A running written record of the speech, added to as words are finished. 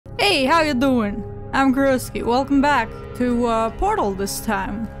Hey, how you doing? I'm Kuroski. Welcome back to Portal this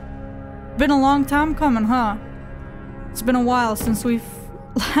time. Been a long time coming, huh? It's been a while since we've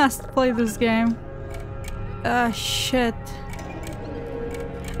last played this game. Shit.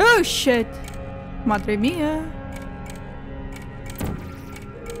 Oh, shit. Madre mia.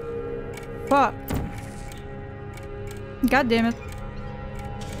 Fuck. God damn it.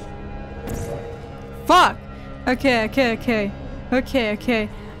 Fuck! Okay.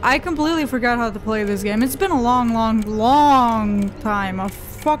 I completely forgot how to play this game. It's been a long time. A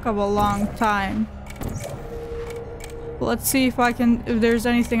fuck of a long time. Let's see if there's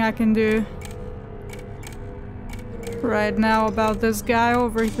anything I can do right now about this guy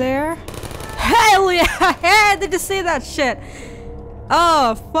over there. Hell yeah! Did you see that shit?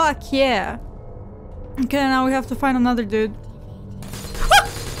 Oh, fuck yeah. Okay, now we have to find another dude.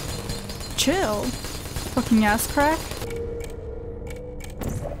 Chill. Fucking ass crack.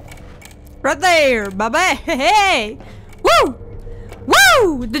 Right there, baby! Hey! Woo!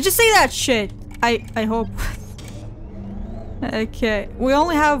 Woo! Did you see that shit? I hope. Okay, we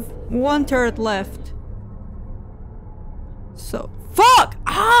only have one turret left. So, fuck!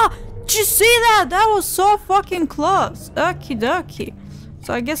 Ah! Did you see that? That was so fucking close. Okie dokie.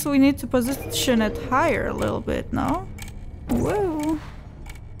 So I guess we need to position it higher a little bit, no? Whoa.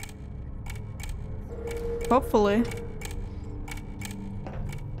 Hopefully.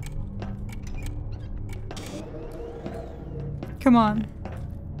 Come on.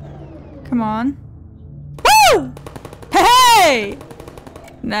 Come on. Woo! Hey!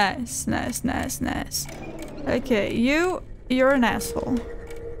 Nice. Okay, you're an asshole.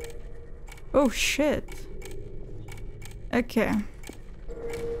 Oh shit. Okay.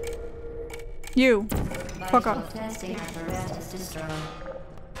 You. Fuck off.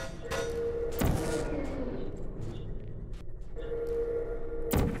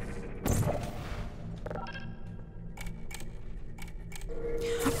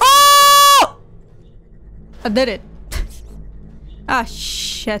 Oh! I did it. Ah,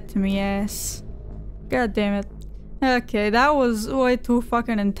 shit me ass. God damn it. Okay, that was way too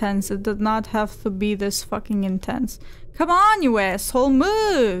fucking intense. It did not have to be this fucking intense. Come on, you asshole.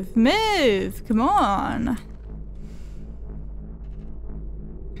 Move! Move! Come on.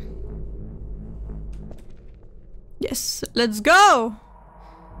 Yes, let's go!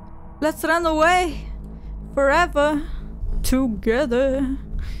 Let's run away forever together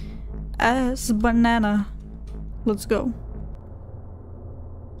as banana. Let's go.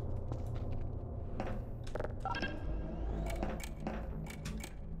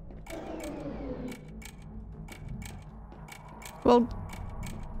 Well,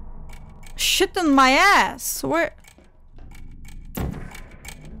 shit in my ass. Where?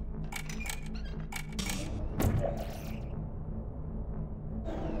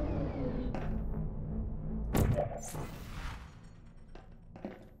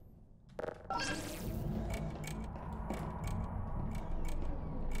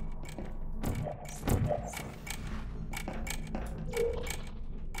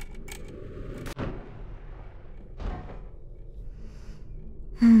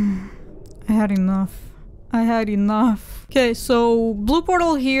 I had enough. Okay, so blue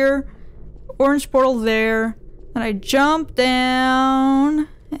portal here, orange portal there, and I jump down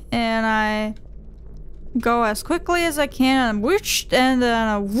and I go as quickly as I can and whooshed, and then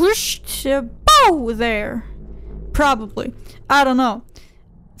I whooshed, bow there. Probably. I don't know.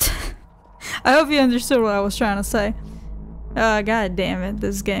 I hope you understood what I was trying to say. God damn it,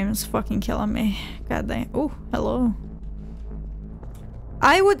 this game is fucking killing me. God damn. Oh, hello.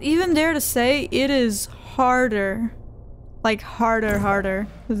 I would even dare to say it is harder, like harder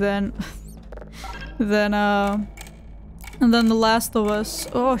than The Last of Us.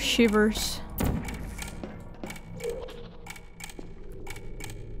 Oh, shivers.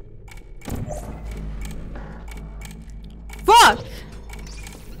 Fuck!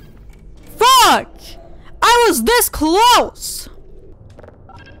 Fuck! I was this close!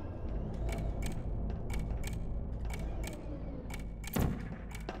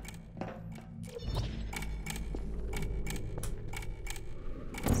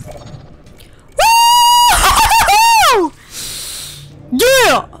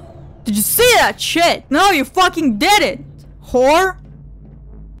 Yeah! Did you see that shit? No, you fucking did it! Whore!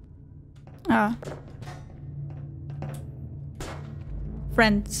 Ah.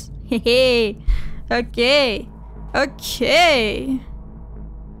 Friends. Hey. Okay. Okay.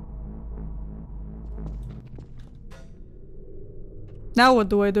 Now what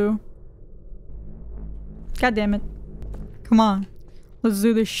do I do? God damn it. Come on. Let's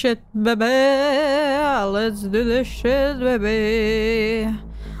do this shit, baby. Let's do this shit, baby.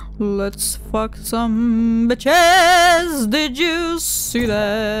 Let's fuck some bitches. Did you see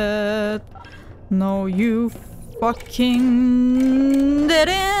that? No, you fucking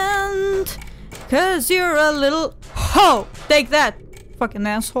didn't. Cause you're a little hoe. Take that, fucking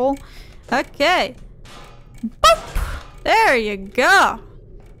asshole. Okay. Boop. There you go.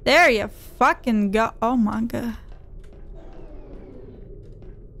 There you fucking go. Oh my god.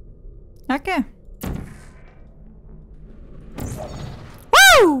 Okay.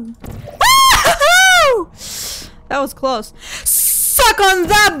 Woo! Woo! That was close. Suck on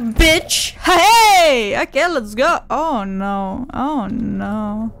that, bitch! Hey! Okay, let's go. Oh no. Oh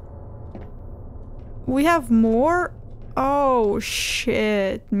no. We have more? Oh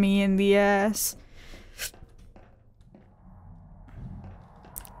shit. Me in the ass.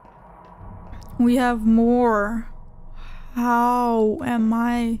 We have more. How am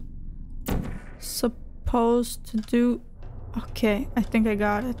I supposed to do? Okay, I think I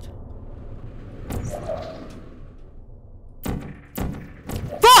got it.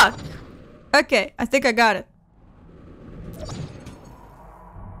 Fuck! Okay, I think I got it.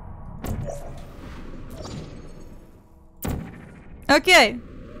 Okay.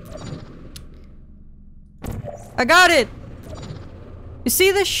 I got it. You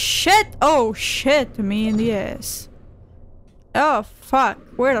see this shit? Oh shit, me in the ass. Oh fuck,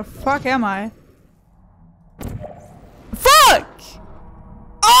 where the fuck am I? Fuck!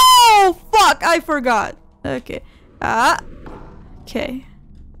 Oh fuck, I forgot. Okay. Okay.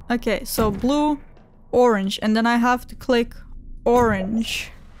 Okay, so blue, orange, and then I have to click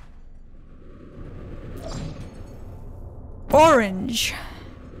orange. Orange.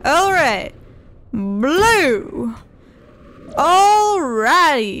 Alright. Blue.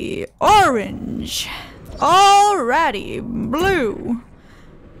 Alrighty. Orange. Alrighty. Blue.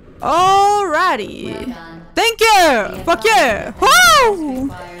 Alrighty. Thank you! Fuck yeah! Woo!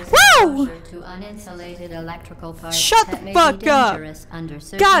 Woo! Shut the fuck up!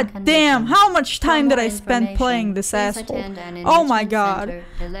 God damn, how much time did I spend playing this asshole? Oh my god.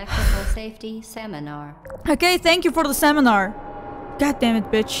 Okay, thank you for the seminar. God damn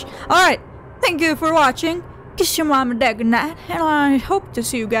it, bitch. Alright, thank you for watching. Kiss your mom and dad goodnight, and I hope to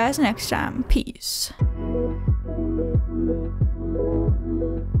see you guys next time. Peace.